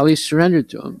 but Kali surrendered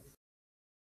to him.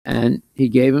 And he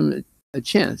gave him a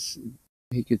chance.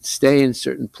 He could stay in a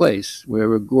certain place,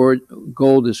 wherever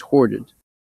gold is hoarded.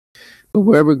 But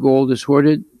wherever gold is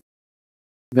hoarded,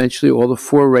 eventually all the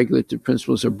 4 regulative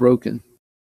principles are broken.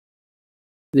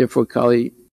 Therefore,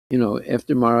 Kali,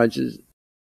 after Maharaj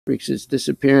Parikshit's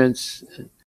disappearance,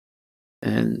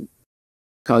 and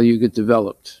Kali Yuga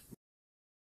developed.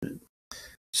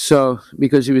 So,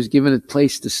 because he was given a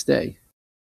place to stay,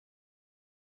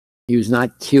 he was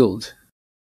not killed.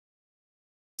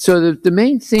 So the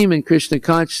main theme in Krishna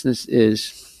consciousness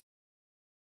is,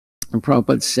 and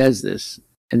Prabhupada says this,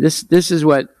 and this is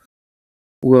what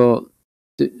will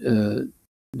convince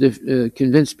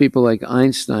people like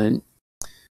Einstein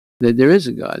that there is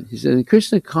a God. He said in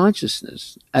Krishna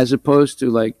consciousness, as opposed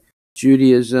to like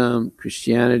Judaism,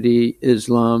 Christianity,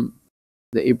 Islam,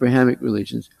 the Abrahamic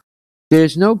religions,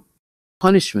 there's no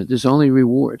punishment, there's only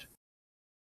reward.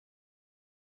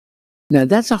 Now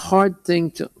that's a hard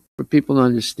thing for people to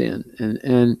understand,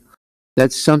 and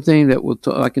that's something that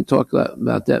I can talk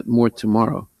about that more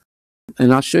tomorrow.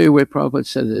 And I'll show you where Prabhupada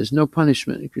said that there's no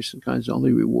punishment in Krishna consciousness,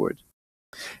 only reward.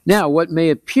 Now, what may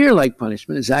appear like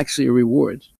punishment is actually a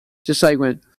reward. Just like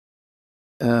when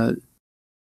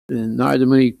Narada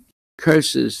Muni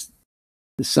curses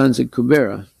the sons of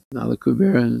Kubera, Nala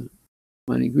Kubera and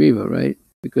Manigriva, right?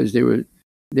 Because they were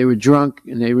drunk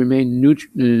and they remained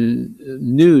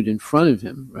nude in front of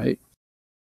him, right?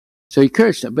 So he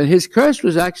cursed them, but his curse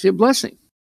was actually a blessing.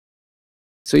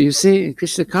 So you see, in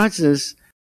Krishna consciousness,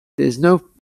 there's no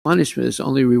punishment, there's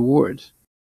only reward.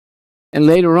 And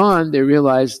later on, they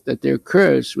realized that their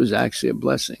curse was actually a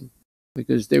blessing,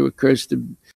 because they were cursed to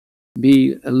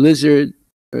be a lizard,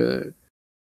 and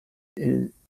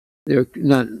they were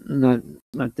not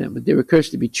them, but they were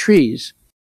cursed to be trees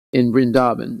in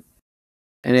Vrindavan.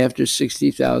 And after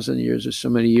 60,000 years or so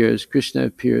many years, Krishna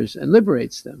appears and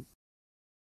liberates them.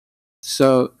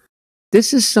 So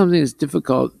this is something that's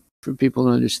difficult for people to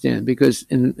understand, because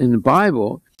in the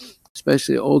Bible,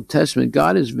 especially the Old Testament,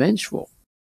 God is vengeful.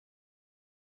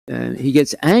 And he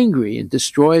gets angry and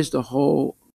destroys the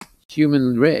whole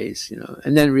human race,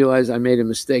 and then realizes I made a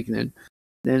mistake, and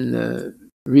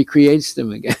then recreates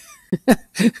them again.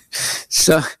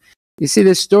 So you see,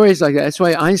 there's stories like that. That's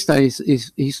why Einstein,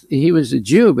 he was a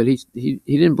Jew, but he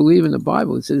didn't believe in the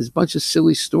Bible. He said there's a bunch of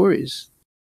silly stories.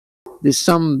 There's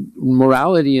some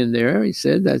morality in there. He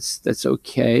said that's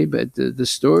okay, but the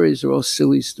stories are all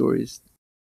silly stories.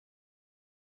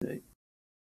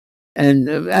 And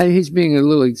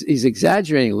he's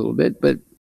exaggerating a little bit, but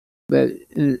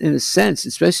in a sense,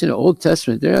 especially in the Old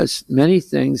Testament, there are many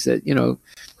things that,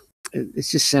 it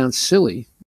just sounds silly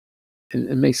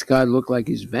and makes God look like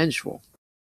he's vengeful.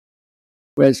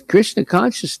 Whereas Krishna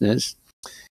consciousness,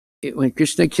 when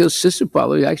Krishna kills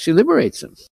Sisupala, he actually liberates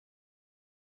him.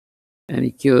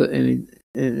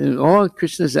 And all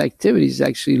Krishna's activities is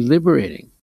actually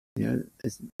liberating. It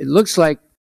looks like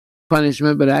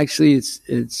punishment, but actually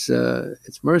it's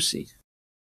mercy.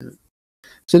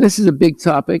 So this is a big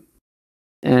topic,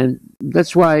 and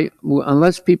that's why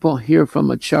unless people hear from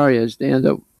acharyas, they end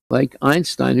up like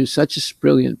Einstein, who's such a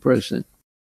brilliant person,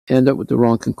 end up with the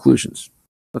wrong conclusions.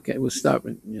 Okay, we'll stop.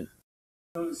 Yeah.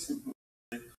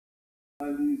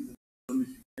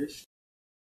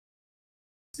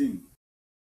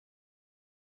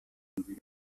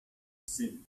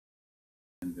 Sin.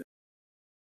 And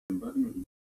embodiment.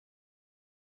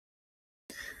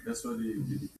 That's what the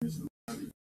definition of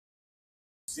Harivilas.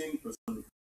 Sin personified.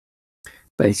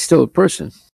 But he's still a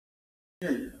person.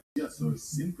 Yeah. So it's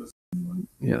sin personified.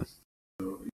 Yeah.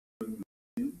 So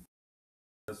sin,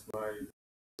 that's why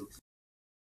it's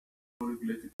a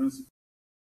regulated principle.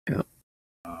 Yeah.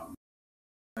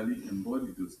 Kali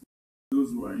embodied those. Those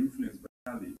who are influenced by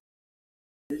Kali.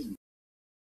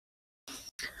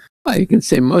 Well, you can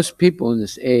say most people in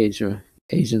this age are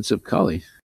agents of Kali,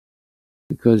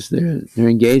 because they're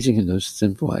engaging in those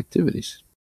sinful activities.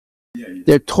 Yeah.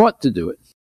 They're taught to do it.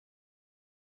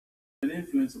 The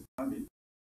influence of Kali.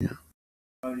 Yeah.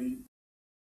 Kali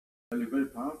very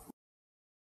powerful.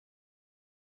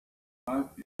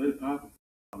 Very powerful.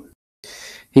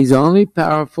 He's only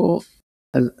powerful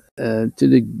to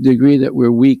the degree that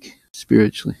we're weak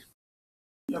spiritually.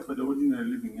 Yeah, for the ordinary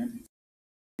living entity,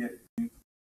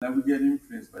 that we get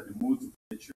influenced by the modes of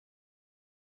nature,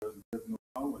 because we have no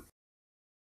power.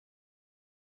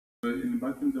 So in the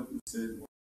Bhagavatam, it says,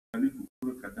 Kali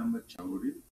Kukura Kadamba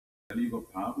Chauri, Kali go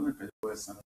Pavana, Kali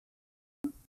Sana.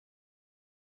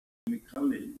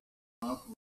 Kali,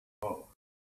 powerful dog.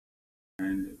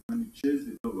 And when you chase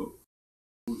the dog,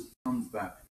 it comes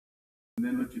back. And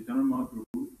then what you tell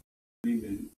Mahaprabhu,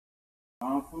 being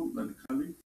powerful than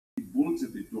Kali, he bolts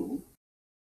at the door,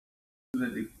 so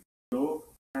that the dog,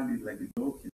 Kali, like the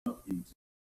dog, cannot eat.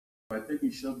 By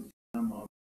taking shot of the out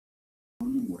the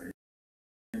only way,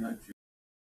 and actually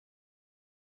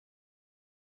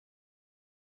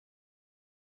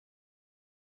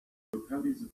so Kali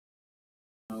is a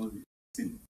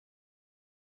sin.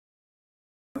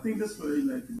 I think that's why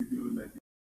like we do like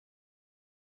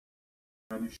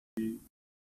Kali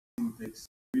takes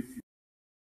refuge,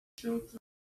 shelter,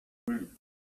 prayer.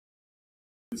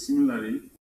 So similarly,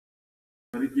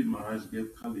 Harivilas Maharaj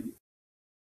gave Kali a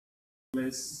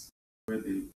place where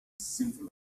the sinful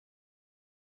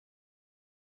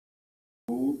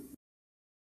go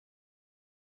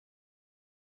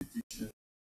institution.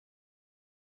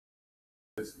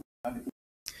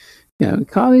 Yeah,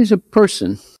 Kali is a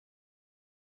person.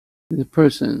 He's a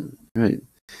person, right?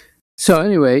 So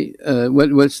anyway,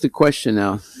 what's the question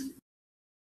now?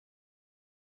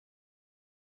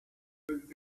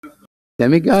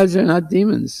 Demigods are not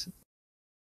demons.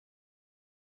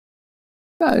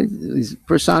 He's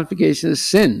personification of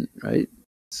sin, right?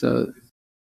 So,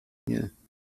 yeah.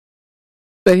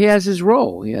 But he has his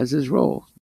role. He has his role.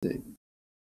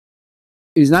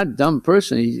 He's not a dumb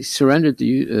person. He surrendered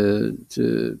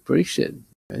to Parikshit,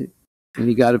 right? And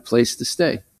he got a place to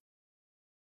stay.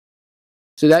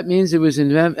 So that means it was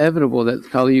inevitable that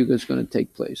Kali Yuga is going to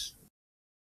take place.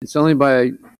 It's only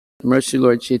by mercy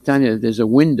Lord Chaitanya there's a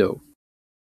window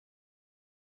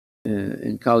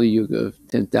in Kali Yuga of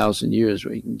 10,000 years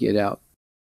where you can get out.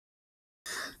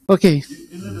 Okay.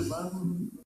 You know the Bible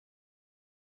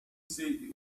say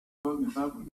the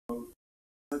Bible about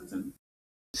Satan.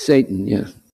 Satan,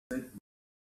 yes.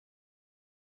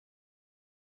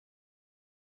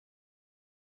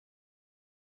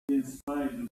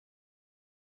 Inspired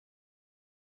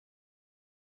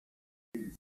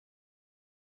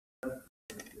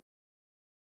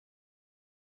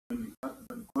when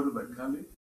quoted by Kali.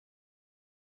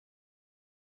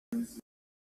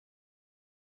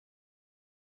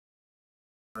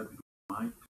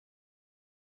 Mike,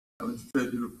 I was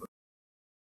trying to look for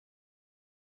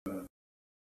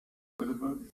what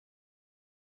about it?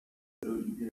 So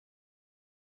you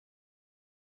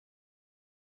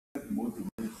get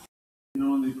motivation. You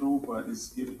know, the Prabhupada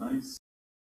is give nice.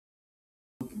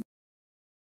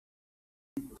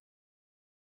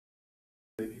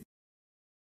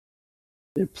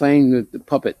 They're playing the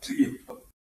puppet.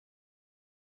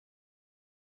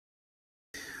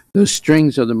 Those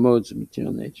strings are the modes of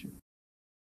material nature.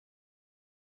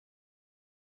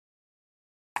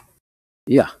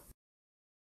 Yeah.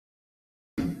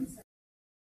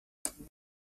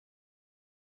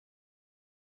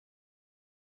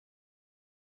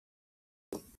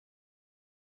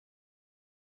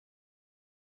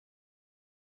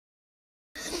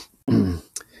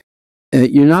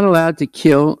 You're not allowed to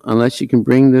kill unless you can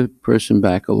bring the person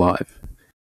back alive.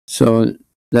 So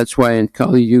that's why in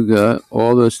Kali Yuga,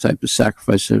 all those types of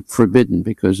sacrifices are forbidden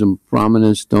because the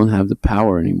Brahmanas don't have the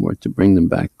power anymore to bring them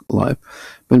back alive.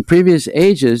 But in previous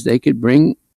ages, they could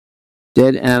bring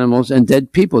dead animals and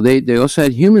dead people. They also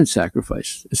had human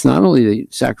sacrifice. It's not only they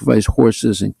sacrifice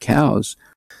horses and cows,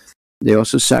 they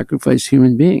also sacrifice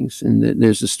human beings. And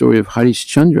there's the story of Harish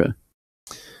Chandra.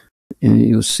 And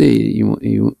you'll see,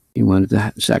 he wanted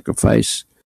to sacrifice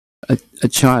a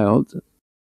child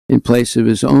in place of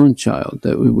his own child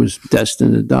that was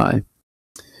destined to die.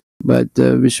 But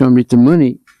Vishwamrita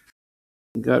Muni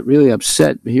got really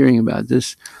upset hearing about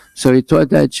this, so he taught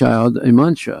that child a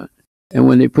mantra. And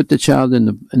when they put the child in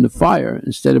the fire,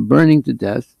 instead of burning to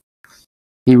death,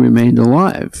 he remained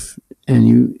alive.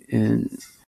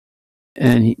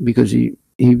 Because he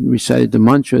recited the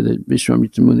mantra that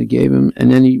Vishwamrita Muni gave him,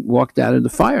 and then he walked out of the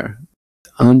fire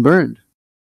unburned.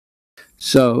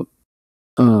 So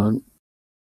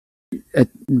at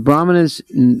Brahmanas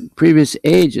in previous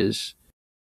ages,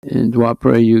 in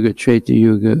Dwapara Yuga, Treta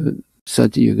Yuga,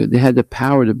 Satya Yuga, they had the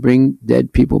power to bring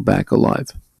dead people back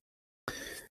alive.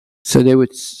 So they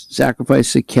would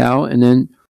sacrifice a cow, and then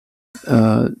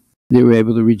they were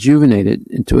able to rejuvenate it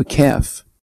into a calf.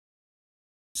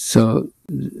 So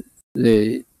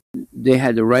they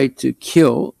had the right to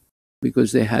kill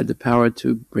because they had the power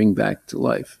to bring back to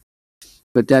life.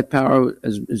 But that power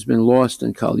has been lost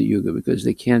in Kali Yuga because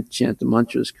they can't chant the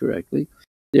mantras correctly.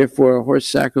 Therefore, horse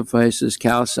sacrifices,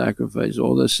 cow sacrifices,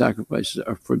 all those sacrifices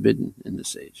are forbidden in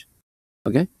this age.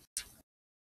 Okay?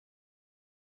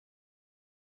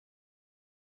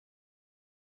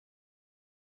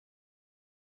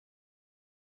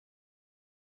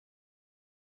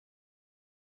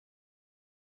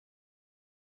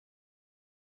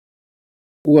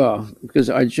 Well, because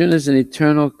Arjuna is an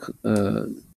eternal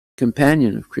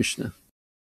companion of Krishna.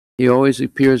 He always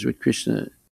appears with Krishna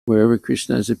wherever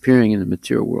Krishna is appearing in the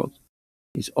material world.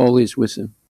 He's always with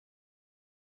him.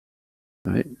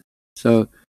 Right? So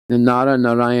the Nara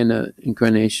Narayana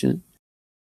incarnation,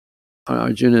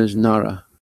 Arjuna is Nara,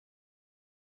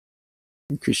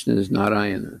 and Krishna is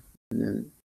Narayana. And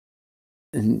then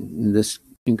in this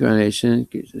incarnation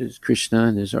is Krishna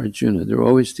and there's Arjuna. They're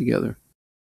always together.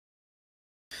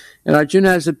 And Arjuna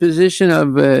has a position of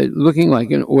looking like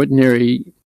an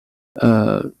ordinary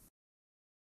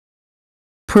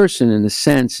person in the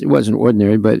sense, it wasn't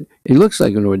ordinary, but he looks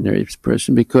like an ordinary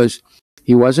person because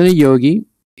he wasn't a yogi.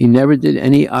 He never did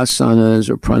any asanas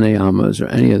or pranayamas or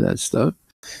any of that stuff.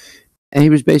 And he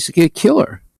was basically a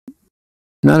killer.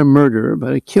 Not a murderer,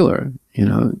 but a killer, you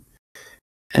know.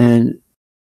 And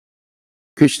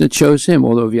Krishna chose him,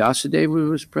 although Vyasadeva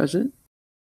was present,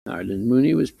 Narada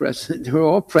Muni was present. They were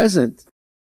all present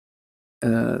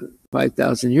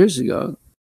 5,000 years ago.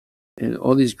 And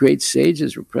all these great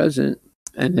sages were present,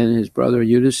 and then his brother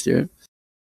Yudhisthira.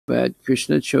 But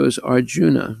Krishna chose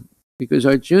Arjuna, because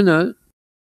Arjuna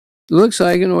looks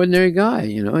like an ordinary guy,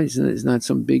 you know. He's not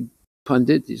some big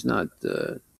pundit, he's not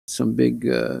some big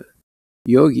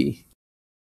yogi,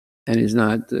 and he's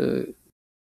not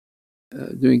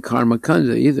doing karma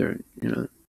kanda either, you know.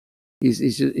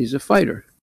 He's a fighter.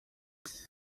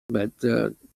 But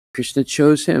Krishna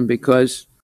chose him because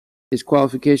his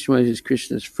qualification was he's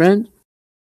Krishna's friend,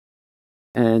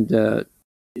 and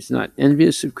he's not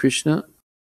envious of Krishna,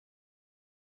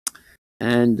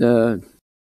 and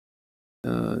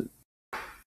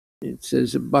it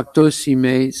says Bhaktosi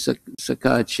me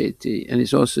sakacheti, and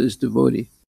he's also his devotee.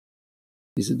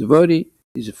 He's a devotee,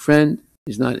 he's a friend,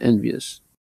 he's not envious.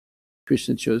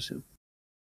 Krishna chose him.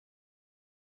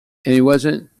 And he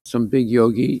wasn't some big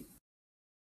yogi,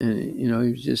 and you know,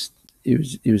 he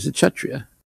was a Kshatriya.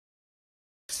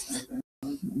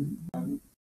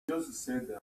 Joseph said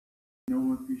that no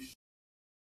one fish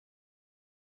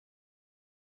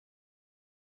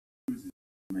chooses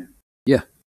men. Yeah.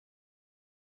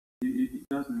 It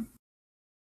doesn't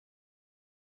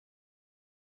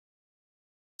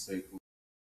say,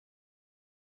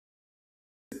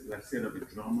 like I said, of a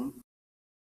drama,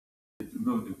 to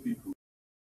know the people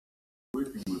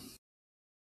working with.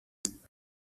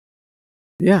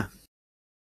 Yeah.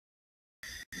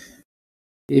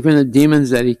 Even the demons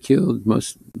that he killed,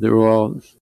 they're all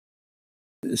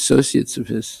associates of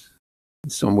his in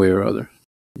some way or other.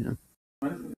 Yeah.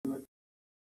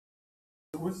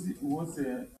 So what's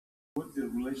the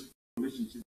relationship between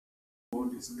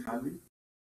this Kali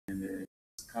and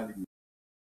Kali?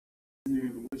 Any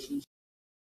relationship?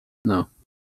 No.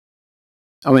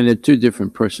 I mean, they're two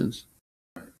different persons.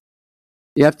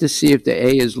 You have to see if the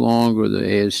A is long or the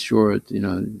A is short, you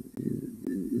know,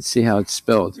 see how it's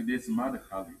spelled. So there's Mother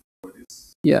Kali, but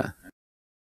it's Yeah.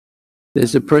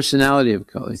 There's the personality of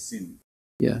Kali. sin.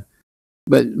 Yeah.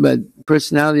 But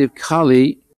personality of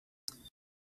Kali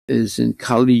is in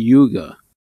Kali Yuga.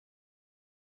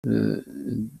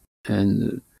 And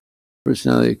the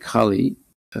personality of Kali,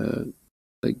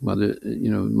 like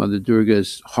Mother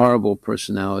Durga's horrible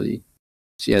personality.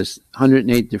 She has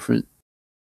 108 different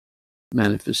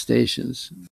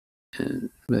manifestations.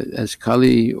 But as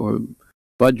Kali or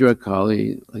Bhadra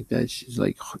Kali, like that, she's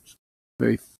like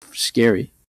very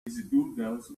scary. Is it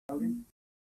Durga also Kali?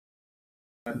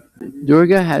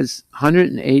 Durga has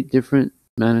 108 different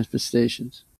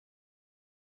manifestations.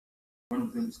 One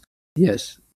of them is.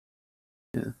 Yes.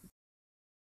 Yeah.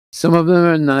 Some of them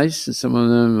are nice and some of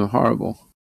them are horrible.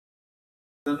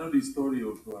 I know the story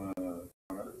of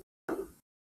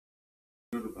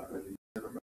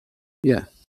Yeah.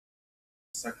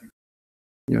 Saki.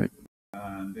 Right.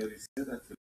 And there is said that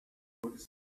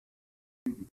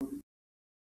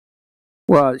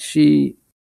Well, he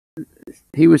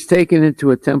was taken into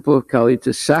a temple of Kali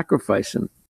to sacrifice him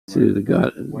to the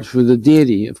god, for the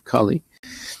deity of Kali.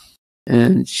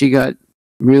 And she got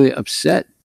really upset.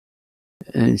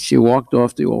 And she walked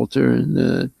off the altar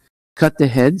and cut the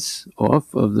heads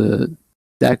off of the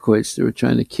dacoits that were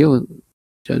trying to kill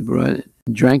Jad Bharat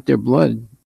and drank their blood.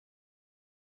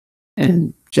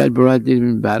 And Jad Bharat didn't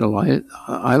even bat an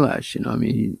eyelash, you know. I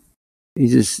mean, he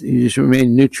just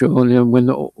remained neutral. And then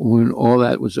when all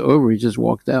that was over, he just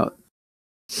walked out.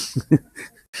 So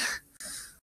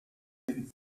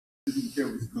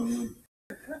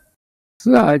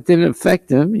it didn't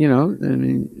affect him, you know. I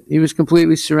mean, he was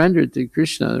completely surrendered to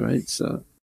Krishna, right? So,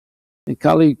 and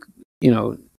Kali, you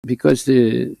know, because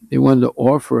they wanted to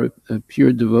offer a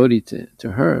pure devotee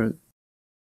to her,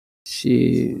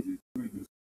 she's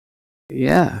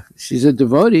a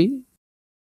devotee.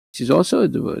 She's also a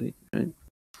devotee, right?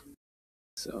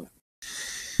 So,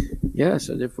 yeah,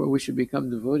 so therefore we should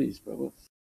become devotees, Prabhu.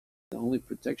 The only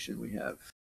protection we have.